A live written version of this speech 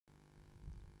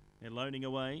They're loaning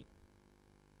away.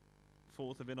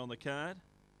 Fourth event on the card.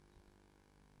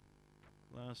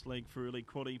 Last leg for early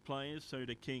quaddy players.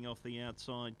 Soda King off the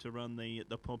outside to run the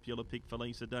popular pick for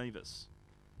Lisa Davis.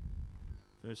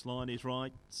 First line is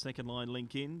right. Second line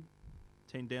link in.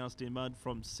 10 Doused in Mud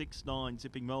from 6-9.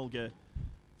 Zipping Mulga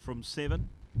from 7.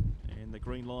 And the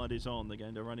green light is on. They're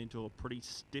going to run into a pretty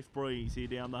stiff breeze here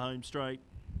down the home straight.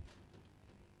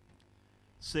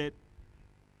 Set.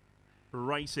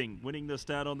 Racing, winning the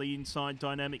start on the inside.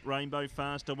 Dynamic Rainbow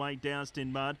fast away, Doused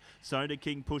in Mud. Soda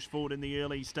King pushed forward in the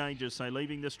early stages, so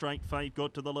leaving the straight, Faith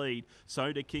got to the lead.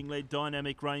 Soda King led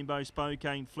Dynamic Rainbow,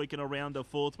 Spokane flicking around the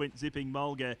fourth, went Zipping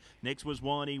Mulga. Next was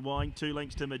Whiny Wine, 2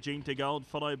 lengths to Magenta Gold,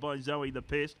 followed by Zoe the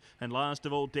Pest, and last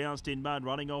of all Doused in Mud.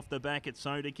 Running off the back, it's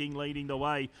Soda King leading the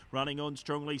way, running on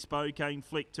strongly, Spokane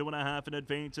Flick, 2.5 in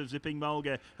advance of Zipping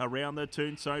Mulga. Around the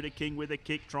turn, Soda King with a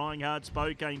kick, trying hard,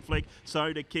 Spokane Flick,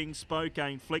 Soda King, Spokane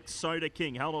Flick, Soda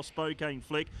King, held off Spokane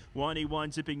Flick, Whiny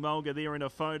Wine, Zipping Mulga there in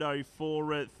a photo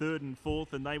for third and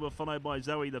fourth, and they were followed by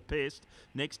Zoe the Pest.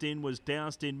 Next in was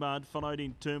Doused in Mud, followed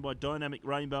in turn by Dynamic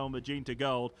Rainbow and Magenta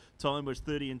Gold. Time was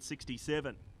 30 and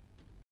 67.